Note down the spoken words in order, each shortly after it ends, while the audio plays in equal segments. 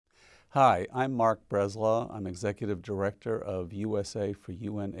Hi, I'm Mark Breslaw. I'm Executive Director of USA for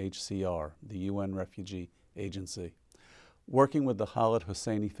UNHCR, the UN Refugee Agency. Working with the Khaled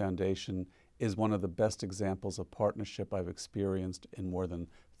Hosseini Foundation is one of the best examples of partnership I've experienced in more than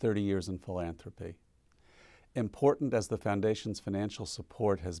 30 years in philanthropy. Important as the Foundation's financial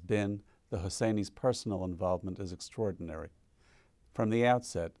support has been, the Hosseini's personal involvement is extraordinary. From the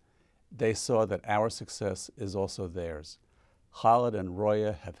outset, they saw that our success is also theirs. Khaled and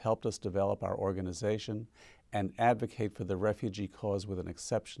Roya have helped us develop our organization and advocate for the refugee cause with an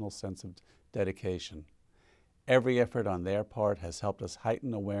exceptional sense of dedication. Every effort on their part has helped us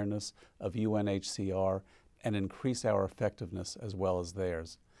heighten awareness of UNHCR and increase our effectiveness as well as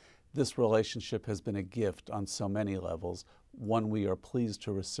theirs. This relationship has been a gift on so many levels, one we are pleased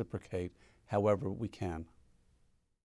to reciprocate however we can.